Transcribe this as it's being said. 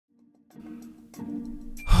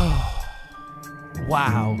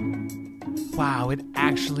Wow. Wow, it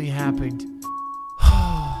actually happened.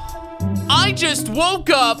 I just woke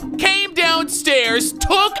up, came downstairs,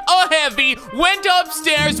 took a heavy, went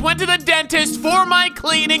upstairs, went to the dentist for my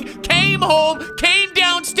cleaning, came home, came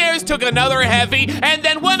downstairs, took another heavy, and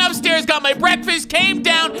then went upstairs, got my breakfast, came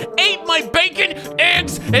down, ate my bacon,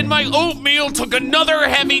 eggs, and my oatmeal, took another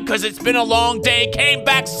heavy because it's been a long day, came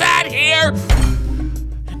back, sat here,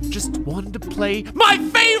 and just wanted to play my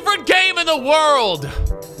favorite game in the world.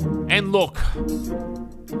 And look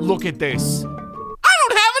at this. I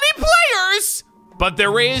don't have any players! But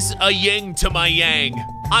there is a yin to my yang.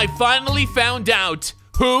 I finally found out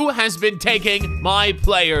who has been taking my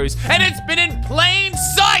players, and it's been in plain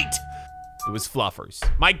sight! It was Fluffers.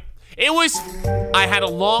 I had a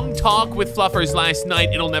long talk with Fluffers last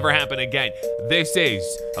night. It'll never happen again. This is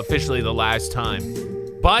officially the last time.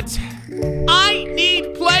 But I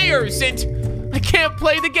need players, and I can't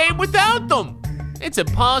play the game without them. It's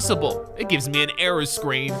impossible. It gives me an error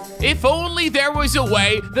screen. If only there was a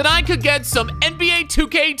way that I could get some NBA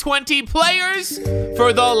 2K20 players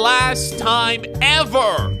for the last time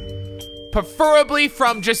ever. Preferably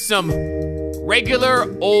from just some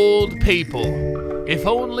regular old people. If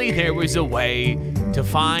only there was a way to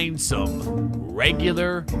find some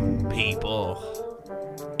regular people.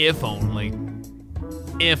 If only.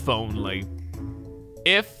 If only.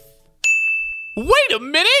 Wait a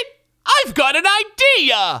minute! I've got an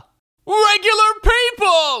idea! Regular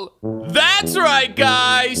people! That's right,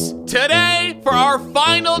 guys! Today, for our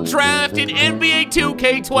final draft in NBA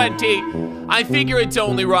 2K20, I figure it's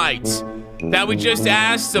only right that we just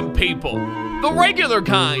ask some people, the regular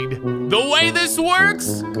kind. The way this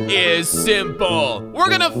works is simple. We're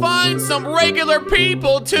gonna find some regular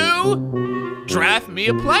people to draft me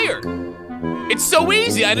a player. It's so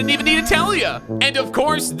easy, I didn't even need to tell you. And of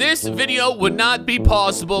course, this video would not be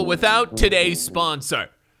possible without today's sponsor.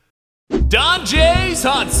 Don J's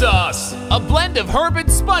Hot Sauce, a blend of herb and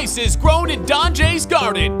spices grown in Don J's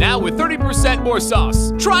garden, now with 30% more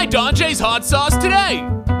sauce. Try Don J's Hot Sauce today.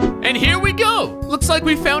 And here we go. Looks like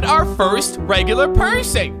we found our first regular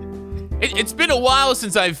person. It's been a while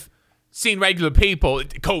since I've seen regular people.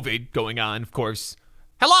 COVID going on, of course.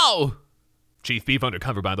 Hello. Chief Beef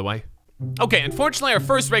Undercover, by the way. Okay, unfortunately, our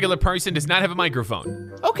first regular person does not have a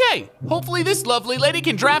microphone. Okay, hopefully this lovely lady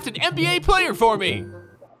can draft an NBA player for me.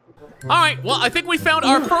 All right, well, I think we found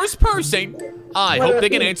our first person. I hope they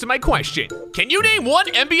can answer my question. Can you name one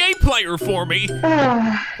NBA player for me?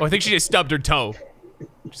 Oh, I think she just stubbed her toe.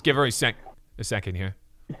 Just give her a second here.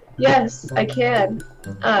 Yes, I can.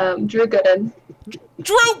 Drew Gooden.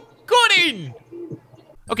 Drew Gooden!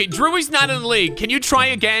 Okay, Drew is not in the league. Can you try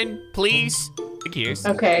again, please? Thank you.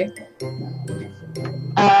 Okay.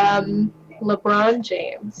 LeBron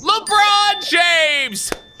James. LeBron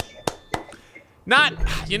James!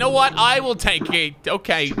 You know what? I will take it.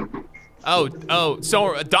 Okay. So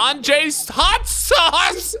Don J's Hot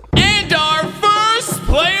Sauce! And our first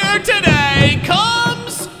player today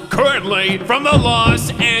comes currently from the Los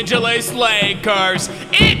Angeles Lakers.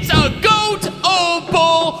 It's a GOAT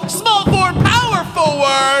Opal, small forward, power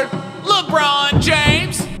forward, LeBron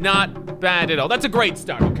James. Not bad at all. That's a great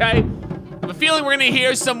start, okay? I have a feeling we're gonna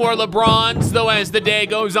hear some more LeBrons, though, as the day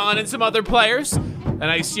goes on, and some other players, and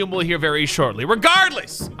I assume we'll hear very shortly.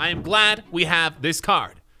 Regardless, I am glad we have this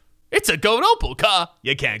card. It's a GOAT Opal,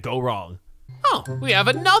 you can't go wrong. Oh, we have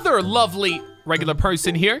another lovely regular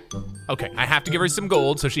person here. Okay, I have to give her some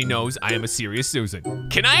gold so she knows I am a serious Susan.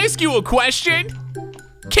 Can I ask you a question?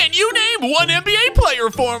 Can you name one NBA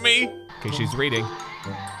player for me? Okay, she's reading.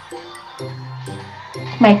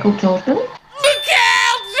 Michael Jordan. Michael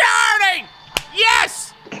Jordan!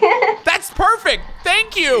 Yes! That's perfect,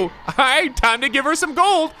 thank you. All right, time to give her some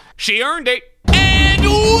gold. She earned it. And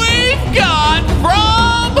we've got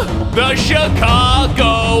from the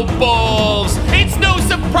Chicago Bulls. It's no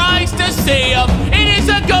surprise to see him. It is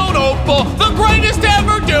a GOAT Opal, the greatest to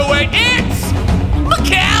ever do it. It's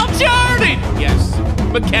Michael Jordan. Yes,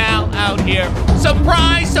 Michael out here.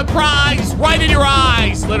 Surprise, surprise, right in your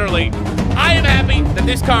eyes, literally. I am happy that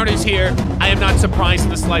this card is here. I am not surprised in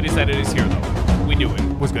the slightest that it is here, though. We knew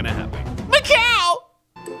it was gonna happen. Michael!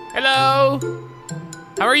 Hello?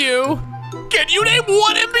 How are you? Can you name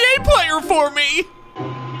one NBA player for me?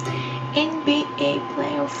 NBA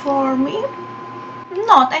player for me?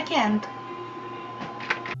 Not, I can't.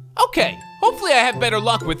 Okay, hopefully I have better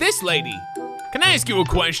luck with this lady. Can I ask you a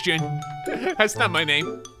question? That's not my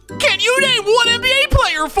name. Can you name one NBA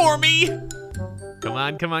player for me? Come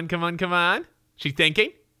on, come on, come on, come on. She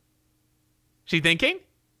thinking? She thinking?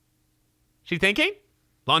 She thinking?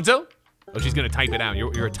 Lonzo? Oh, she's gonna type it out.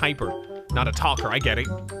 You're a typer, not a talker, I get it.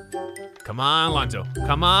 Come on, Lonzo.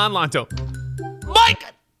 Come on, Lonzo. Mike!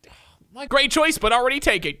 Great choice, but already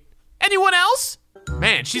taken. Anyone else?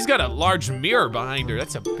 Man, she's got a large mirror behind her.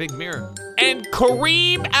 That's a big mirror. And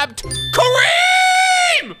Kareem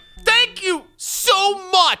Kareem! Thank you so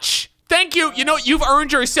much. Thank you. You know, you've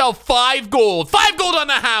earned yourself 5 gold. 5 gold on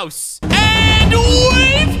the house. And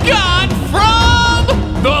we've got from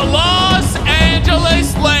the Los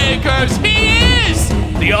Angeles Lakers. He is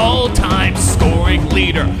the all-time scoring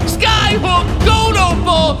leader. Skyhook, Gold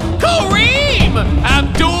Opal, Kareem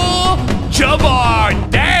Abdul-Jabbar.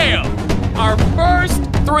 Damn. Our first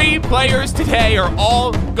 3 players today are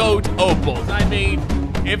all GOAT Opals. I mean,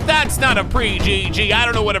 if that's not a pre-GG, I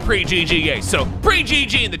don't know what a pre-GG is. So,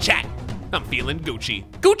 pre-GG in the chat. I'm feeling Gucci.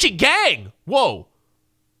 Gucci gang! Whoa.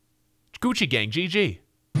 Gucci gang, GG.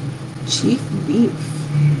 Chief Beef.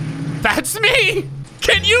 That's me!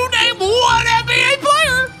 Can you name one NBA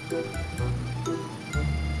player?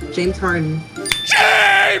 James Harden.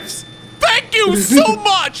 James! Thank you so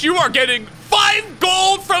much! You are getting 5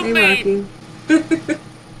 gold from me!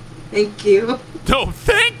 Thank you. No,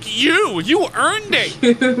 thank you! You earned it!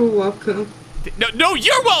 You're welcome. No,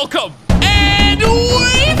 you're welcome! And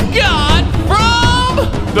we've got from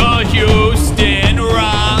the Houston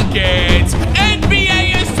Rockets.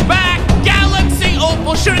 NBA is back! Galaxy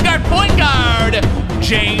Opal shooting guard, point guard,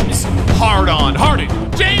 James Harden.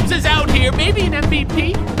 James is out here, maybe an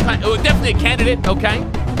MVP. Definitely a candidate, okay?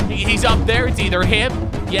 He's up there. It's either him,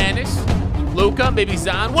 Giannis, Luka, maybe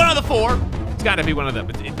Zion. One of the 4. It's gotta be one of them.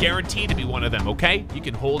 It's guaranteed to be one of them, okay? You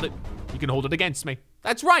can hold it. You can hold it against me.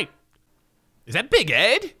 That's right. Is that Big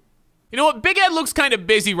Ed? You know what? Big Ed looks kind of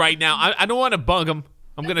busy right now. I don't want to bug him.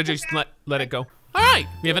 I'm gonna just let it go. All right.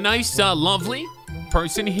 We have a nice, lovely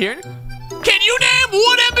person here. Can you name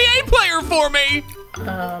one NBA player for me?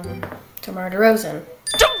 DeMar DeRozan.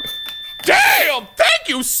 Damn! Thank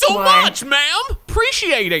you so much, ma'am.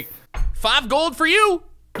 Appreciate it. 5 gold for you.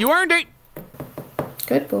 You earned it.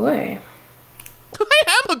 Good boy. I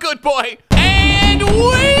am a good boy. And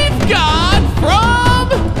we've got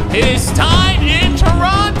from his time in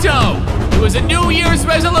Toronto. It was a New Year's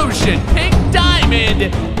resolution. Pink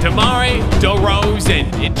Diamond, DeMar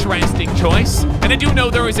DeRozan. Interesting choice. And I do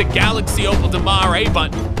know there is a Galaxy Opal DeMar,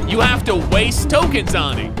 but you have to waste tokens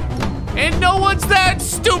on it. And no one's that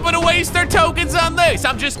stupid to waste their tokens on this.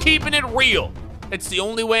 I'm just keeping it real. It's the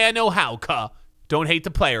only way I know how, cuh. Don't hate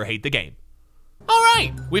the player, hate the game. All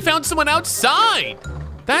right, we found someone outside.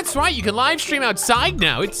 That's right, you can live stream outside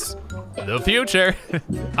now. It's the future.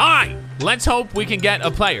 All right, let's hope we can get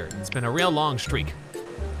a player. It's been a real long streak.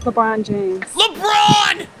 LeBron James.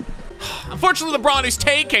 LeBron! Unfortunately, LeBron is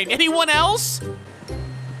taken. Anyone else?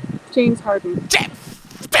 James Harden. Damn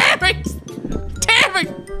it! Damn it!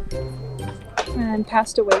 And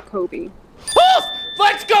passed away Kobe. Oh,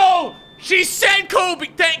 let's go! She said Kobe,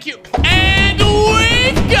 thank you. And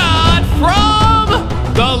we've got from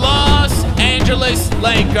the Los Angeles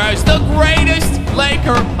Lakers, the greatest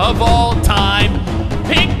Laker of all time,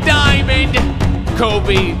 Pink Diamond,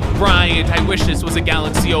 Kobe Bryant. I wish this was a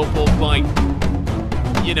Galaxy Opal, but,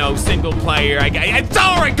 you know, single player. It's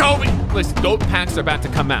all right, Kobe. Listen, GOAT packs are about to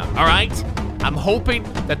come out, all right? I'm hoping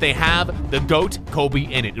that they have the GOAT Kobe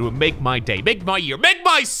in it. It would make my day, make my year, make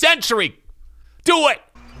my century. Do it.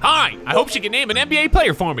 All right, I hope she can name an NBA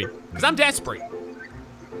player for me, because I'm desperate.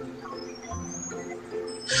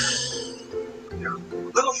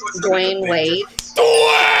 Dwayne Wade.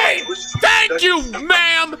 Dwayne! Thank you,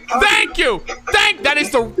 ma'am. Thank you.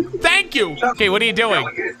 Thank you. Okay, what are you doing?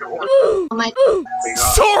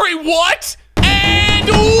 Sorry, what? And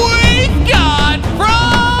we've got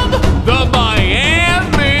from the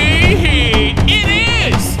Miami Heat. It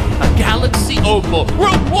is a Galaxy Opal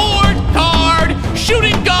reward card,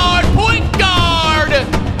 shooting guard, point guard,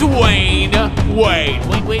 Dwayne Wade.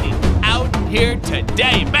 Dwayne Wade is out here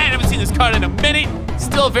today. Man, I haven't seen this card in a minute.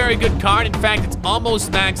 Still a very good card. In fact, it's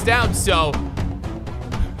almost maxed out, so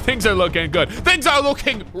things are looking good. Things are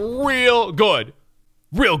looking real good.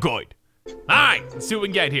 Real good. All right, let's see what we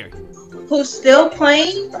can get here. Who's still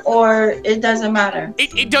playing, or it doesn't matter?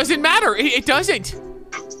 It doesn't matter. It doesn't.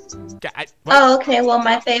 Oh, okay. Well,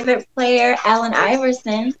 my favorite player, Allen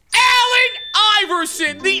Iverson. Allen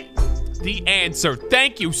Iverson, the answer.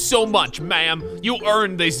 Thank you so much, ma'am. You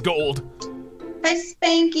earned this gold. Hi,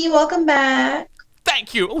 Spanky. Welcome back.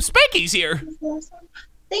 Thank you. Oh, Spanky's here.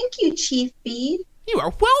 Thank you, Chief B. You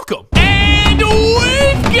are welcome. And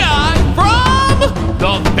we've got from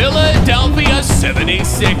the Philadelphia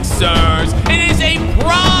 76ers. It is a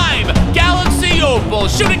prime Galaxy Opal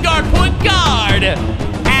shooting guard, point guard,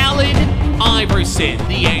 Allen Iverson,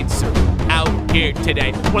 the answer out here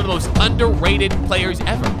today. One of the most underrated players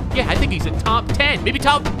ever. Yeah, I think he's a top 10, maybe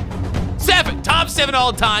top 7. Top 7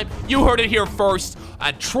 all time. You heard it here first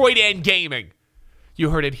on Troydan Gaming.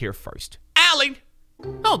 You heard it here first. Allie.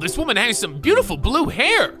 Oh, this woman has some beautiful blue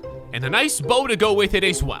hair and a nice bow to go with it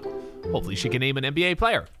as well. Hopefully she can name an NBA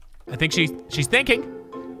player. I think she's thinking.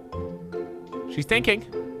 She's thinking.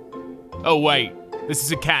 Oh, wait. This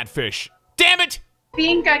is a catfish. Damn it! I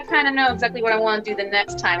think I kind of know exactly what I want to do the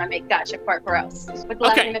next time I make Gotcha Park Gross.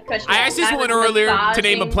 Okay, I asked this one earlier to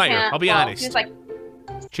name a player. I'll be honest. She's like,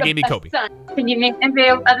 she gave me Kobe. Can you name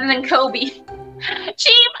NBA other than Kobe?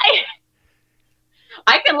 Chief,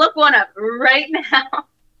 I can look one up right now.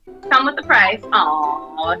 Come with the price.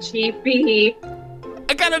 Aw, Chiefy.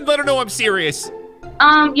 I gotta let her know I'm serious.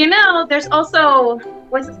 You know, there's also,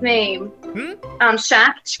 what's his name?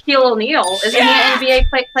 Shaquille O'Neal. Isn't he an NBA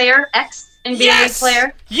player? Ex-NBA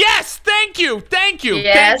player? Yes, thank you, thank you,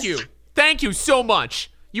 yes. Thank you. Thank you so much.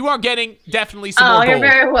 You are getting definitely some more gold. Oh, you're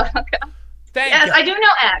very welcome. Thank you. I do know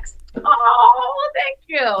X. Oh, thank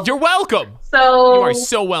you. You're welcome. So you are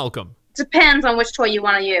so welcome. Depends on which toy you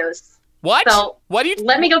want to use. What? So what do you?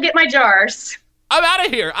 Let me go get my jars. I'm out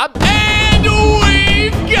of here. And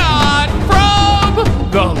we've got from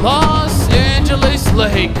the Los Angeles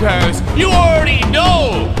Lakers. You already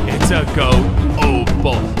know it's a GOAT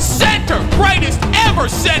opal. Center, greatest ever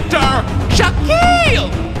center,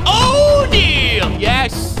 Shaquille O'Neal.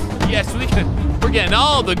 Yes, we're getting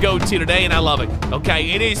all the GOATs here today, and I love it.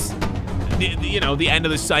 Okay, it is, the end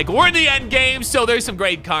of the cycle. We're in the end game, so there's some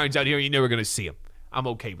great cards out here. You know we're gonna see them. I'm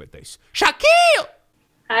okay with this. Shaquille.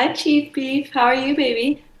 Hi, Chief Beef. How are you,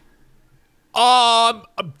 baby?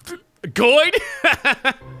 Good.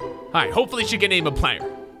 All right, hopefully she can name a player.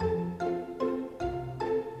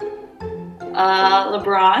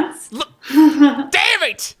 LeBron's. Damn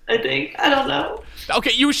it! I think. I don't know.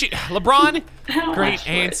 Okay, LeBron. Great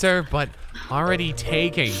answer, but already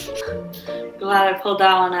taken. Glad I pulled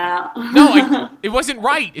that one out. No, it wasn't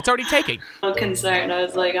right. It's already taken. I'm concerned. I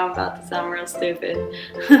was like, I'm about to sound real stupid.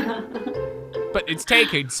 But it's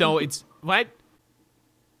taken, so it's what?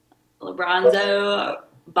 LeBronzo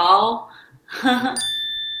Ball.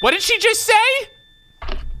 What did she just say?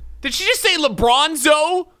 Did she just say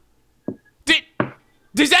LeBronzo?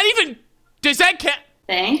 Does that count?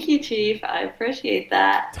 Thank you, Chief. I appreciate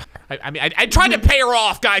that. I tried to pay her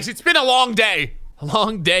off, guys. It's been a long day. A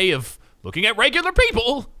long day of looking at regular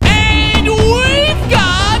people. And we've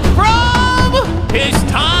got from his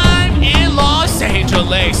time in Los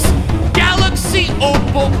Angeles, Galaxy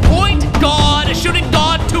Opal point guard, a shooting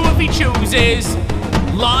guard too if he chooses,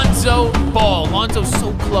 Lonzo Ball. Lonzo's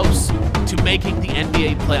so close to making the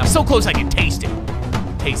NBA playoffs. So close I can taste it.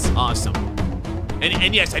 Tastes awesome.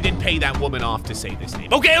 And yes, I did pay that woman off to say this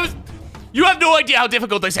name. Okay, you have no idea how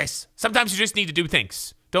difficult this is. Sometimes you just need to do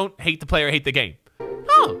things. Don't hate the player, hate the game.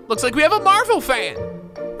 Oh, looks like we have a Marvel fan.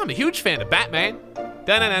 I'm a huge fan of Batman.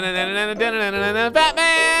 Batman.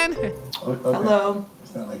 Okay. Hello.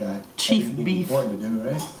 It's not like Chief Beef. To do,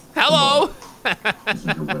 right? Hello.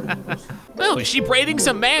 Oh, is she braiding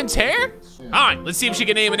some man's hair? All right, let's see if she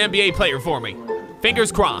can name an NBA player for me.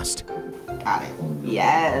 Fingers crossed. Got it.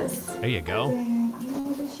 Yes. There you go.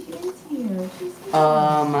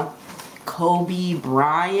 Kobe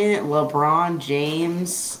Bryant, LeBron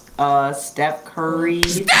James, Steph Curry,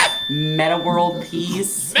 Meta World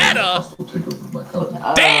Peace. Meta?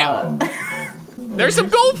 Damn! There's some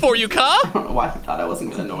gold for you, Ka. I don't know why I thought I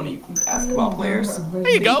wasn't gonna know any basketball players. There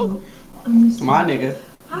you go. My nigga.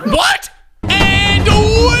 What? And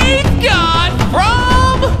we've got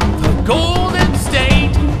from the Golden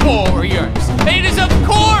State Warriors. It is, of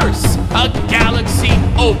course, a Galaxy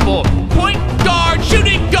Opal. Point guard,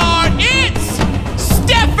 shooting guard, it's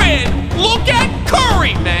Stephen. Look at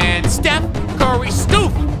Curry, man. Steph Curry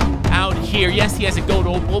Stoof out here. Yes, he has a gold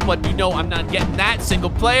opal, but you know I'm not getting that single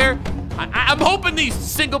player. I'm hoping these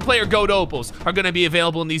single player GOAT opals are gonna be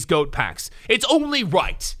available in these GOAT packs. It's only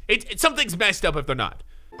right. Something's messed up if they're not.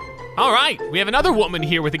 All right, we have another woman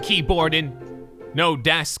here with a keyboard and no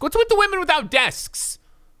desk. What's with the women without desks?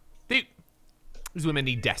 These women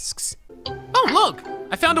need desks. Oh, look,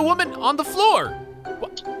 I found a woman on the floor.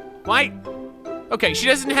 Why? Okay, she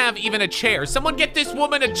doesn't have even a chair. Someone get this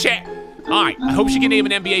woman a chair. All right, I hope she can name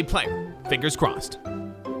an NBA player. Fingers crossed.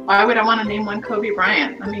 Why would I want to name one Kobe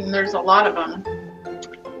Bryant? I mean, there's a lot of them.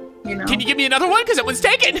 You know. Can you give me another one? Because that one's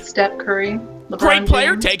taken. Steph Curry. LeBron Great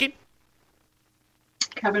player, James, taken.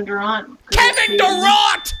 Kevin Durant. Kevin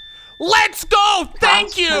Durant! Let's go!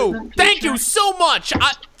 Thank you! Thank you so much!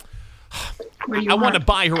 I want to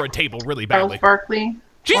buy her a table really badly. Charles Barkley.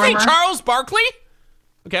 Did you say Charles Barkley?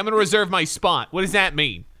 Okay, I'm gonna reserve my spot. What does that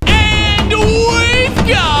mean? And we've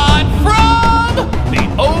got from the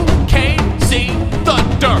OKC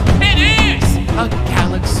Thunder. It is a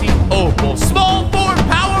Galaxy Opal. Small forward,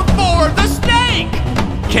 power forward, the snake,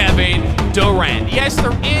 Kevin Durant. Yes,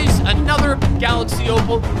 there is another Galaxy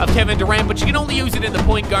Opal of Kevin Durant, but you can only use it in the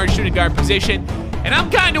point guard, shooting guard position. And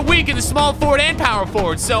I'm kind of weak in the small forward and power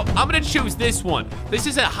forward, so I'm gonna choose this one. This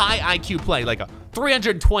is a high IQ play, like a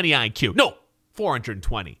 320 IQ. No,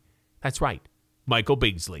 420. That's right, Michael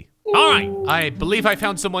Beasley. All right, I believe I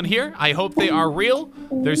found someone here. I hope they are real.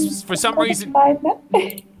 There's, for some reason... All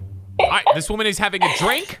right, this woman is having a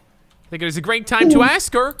drink. I think it is a great time to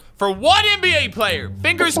ask her for one NBA player.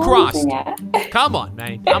 Fingers crossed. Come on,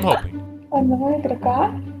 man, I'm hoping. Одного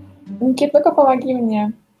игрока. Никит, ну-ка помоги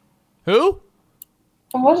мне. Who?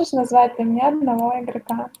 Ты можешь назвать для меня одного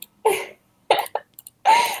игрока?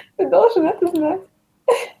 Ты должен это знать.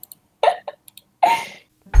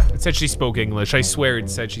 It said she spoke English. I swear it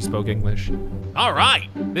said she spoke English. All right,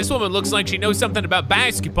 this woman looks like she knows something about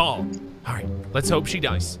basketball. All right, let's hope she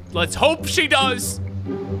does. Let's hope she does.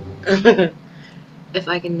 If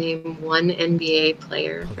I can name one NBA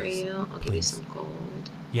player for you, I'll give you some gold.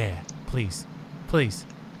 Yeah, please, please.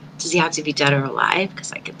 Does he have to be dead or alive?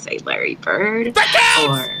 Because I could say Larry Bird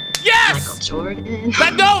or Michael Jordan.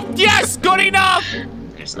 No, yes, good enough.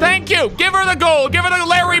 Thank you. Give her the gold. Give her the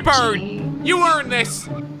Larry Bird. You earned this.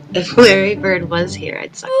 If Larry Bird was here,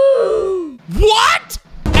 I'd say. What?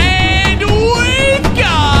 And we've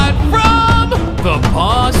got from the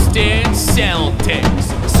Boston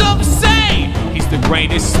Celtics. Some say he's the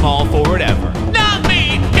greatest small forward ever. Not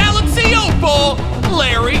me. Galaxy Opal,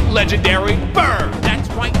 Larry Legendary Bird. That's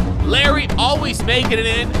right. Larry always making it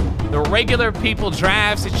in the regular people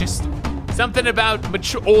drafts. It's just something about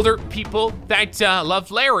mature, older people that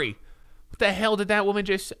love Larry. What the hell did that woman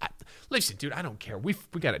just... Listen, dude, I don't care. We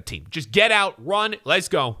got a team. Just get out, run, let's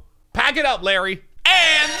go. Pack it up, Larry.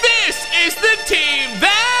 And this is the team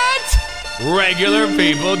that regular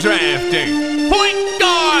people drafting. Point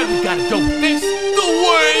guard, we gotta go with this. The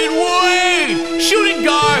Wade. Shooting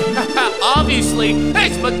guard, obviously,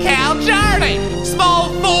 it's Mikal Jordan. Small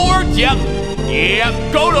forward, yep.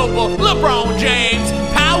 Goat Opal, LeBron James.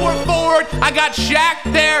 Power forward, I got Shaq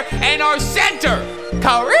there. And our center,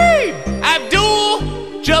 Kareem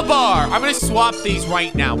Abdul-Jabbar. I'm gonna swap these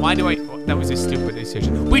right now. Why do I? That was a stupid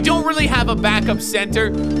decision. We don't really have a backup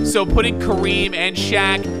center, so putting Kareem and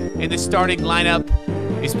Shaq in the starting lineup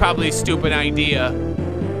is probably a stupid idea.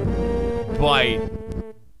 But,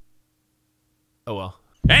 oh well.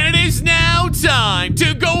 And it is now time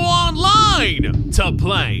to go online to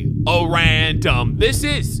play a random. This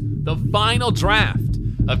is the final draft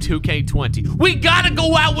of 2K20. We gotta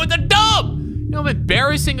go out with a dub! You know how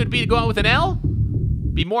embarrassing it would be to go out with an L?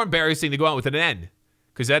 Be more embarrassing to go out with an N.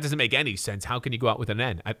 Because that doesn't make any sense. How can you go out with an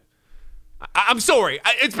N? I'm sorry.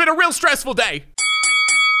 It's been a real stressful day.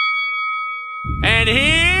 And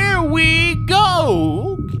here we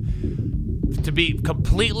go. To be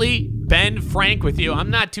completely frank with you, I'm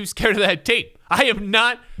not too scared of that team. I am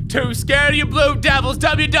not too scared of you Blue Devils.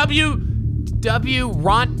 Ronta.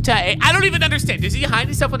 I don't even understand. Does he hide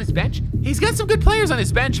himself on his bench? He's got some good players on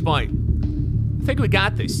his bench, boy. I think we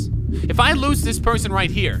got this. If I lose this person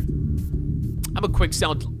right here, I'm a quick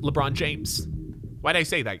sell LeBron James. Why'd I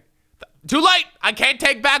say that? Too late. I can't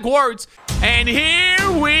take back words. And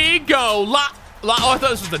here we go. Oh, I thought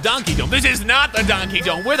this was the Donkey Dome. This is not the Donkey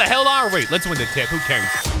Dome. Where the hell are we? Let's win the tip. Who cares?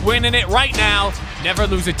 Winning it right now. Never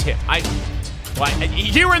lose a tip.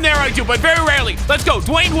 Here and there I do, but very rarely. Let's go.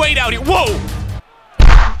 Dwayne Wade out here. Whoa.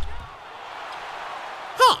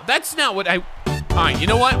 Huh. That's not what I... All right, you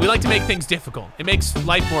know what? We like to make things difficult. It makes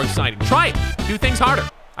life more exciting. Try it. Do things harder.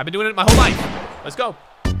 I've been doing it my whole life. Let's go.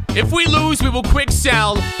 If we lose, we will quick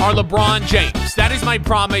sell our LeBron James. That is my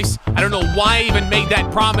promise. I don't know why I even made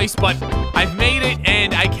that promise, but I've made it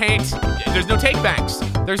and I can't. There's no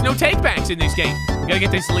takebacks. There's no takebacks in this game. We gotta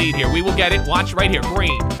get this lead here. We will get it. Watch right here.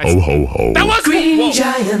 Green. Ho, ho, ho. That was Green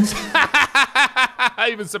Giants. I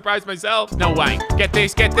even surprised myself. No way. Get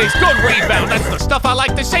this, get this. Good rebound. That's the stuff I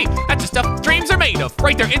like to see. That's the stuff dreams are made of.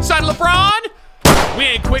 Right there inside LeBron. We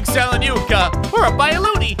ain't quick selling you, we're up by a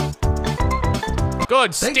loony.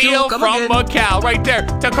 Good steal from Mikal right there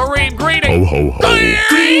to Kareem Green. Ho, ho, ho.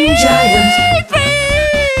 Green Giants.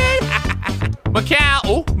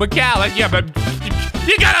 Mikal, yeah, but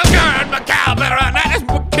you gotta guard Mikal better than that. It's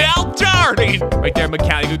Mikal Jordan. Right there,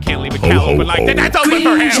 Mikal, you can't leave Mikal open like that. That's open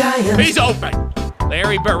for him. He's open.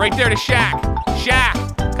 Larry Bird right there to Shaq.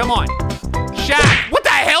 Shaq, come on. Shaq, what the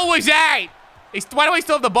hell was that? Why do I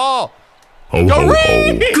still have the ball? Ho, ho,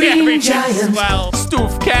 ho. Green Giant. Well,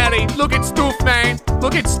 Stoof Caddy. Look at Stoof, man.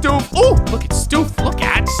 Look at Stoof. Oh, look at Stoof. Look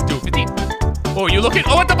at Stoof. Oh, you looking?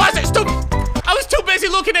 Oh, at the buzzer. Stoof. I was too busy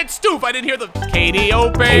looking at Stoof. I didn't hear the Katie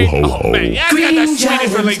open. Ho, ho, ho. Oh, man. Yeah, I got the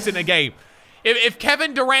sweetest release in the game. If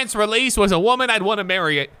Kevin Durant's release was a woman, I'd want to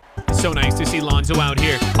marry it. It's so nice to see Lonzo out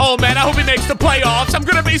here. Oh, man, I hope he makes the playoffs. I'm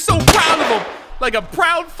going to be so proud of him. Like a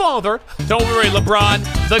proud father. Don't worry, LeBron.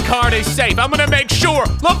 The card is safe. I'm going to make sure.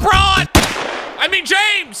 LeBron! I mean,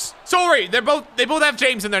 James! Sorry, they both have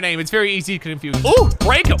James in their name. It's very easy to confuse. Ooh,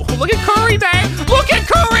 break it. Oh, look at Curry, man. Look at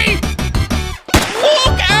Curry!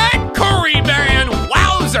 Look at Curry, man.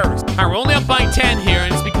 Wowzers. All right, we're only up by 10 here,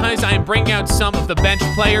 and it's because I am bringing out some of the bench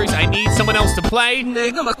players. I need someone else to play,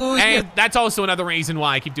 and that's also another reason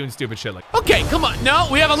why I keep doing stupid shit like. Okay, come on. No,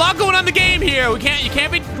 we have a lot going on in the game here. You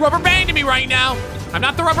can't be rubber banding me right now. I'm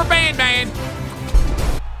not the rubber band man.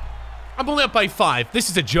 I'm only up by 5.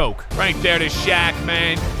 This is a joke. Right there to Shaq,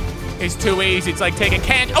 man. It's too easy. It's like taking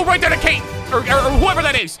oh, right there to Kate, or whoever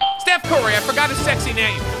that is. Steph Curry. I forgot his sexy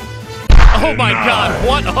name. Oh my God,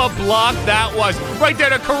 what a block that was. Right there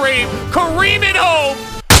to Kareem. Kareem it home.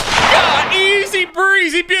 God, easy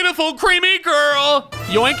breezy, beautiful, creamy girl.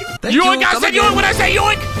 Yoink. Yoink, I said yoink when I say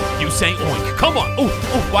yoink. You say oink. Come on.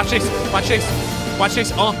 Oh, watch this. Watch this. Watch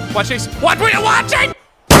this. Watch this. What were you watching?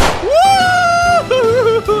 Woo!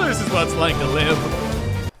 This is what it's like to live.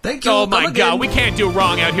 Thank you. Oh my God, we can't do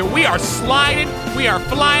wrong out here. We are sliding. We are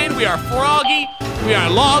flying. We are froggy. We are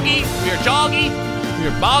loggy. We are joggy. We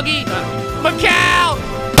are boggy. Macau!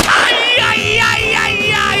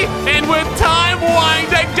 And with time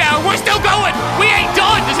winding down, we're still going. We ain't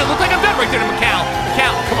done. Does it look like I'm done? Right there to Macau.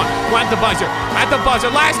 Macau, come on. We're at the buzzer. At the buzzer.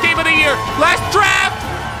 Last game of the year. Last draft.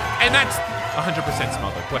 And that's 100%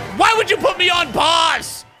 smothered. Why would you put me on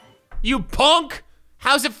pause? You punk.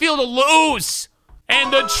 How's it feel to lose?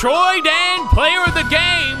 And the Troydan player of the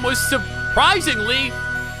game was surprisingly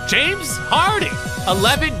James Harden.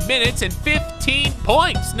 11 minutes and 15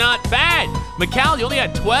 points. Not bad. Macau, you only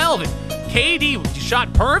had 12. And KD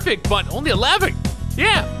shot perfect, but only 11.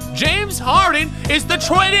 Yeah, James Harden is the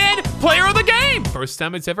Troydan player of the game. First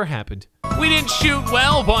time it's ever happened. We didn't shoot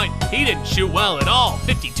well, but he didn't shoot well at all.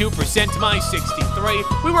 52% to my 63.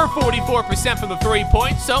 We were 44% from the 3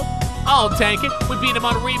 points, so I'll take it. We beat him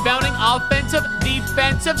on rebounding, offensive,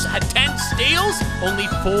 defensive, 10 steals, only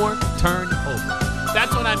 4 turnovers.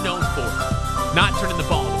 That's what I'm known for. Not turning the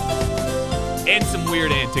ball over. And some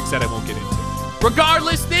weird antics that I won't get into.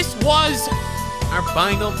 Regardless, this was our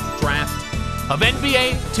final draft of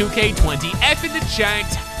NBA 2K20. F in the chat.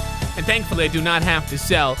 And thankfully, I do not have to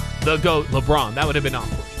sell the GOAT LeBron. That would have been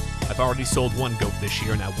awkward. I've already sold 1 GOAT this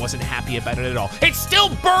year, and I wasn't happy about it at all. It still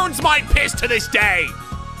burns my piss to this day.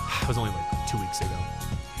 It was only like 2 weeks ago.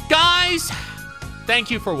 Guys, thank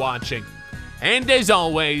you for watching. And as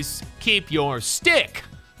always, keep your stick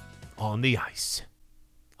on the ice.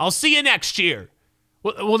 I'll see you next year.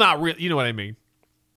 Well, not really. You know what I mean.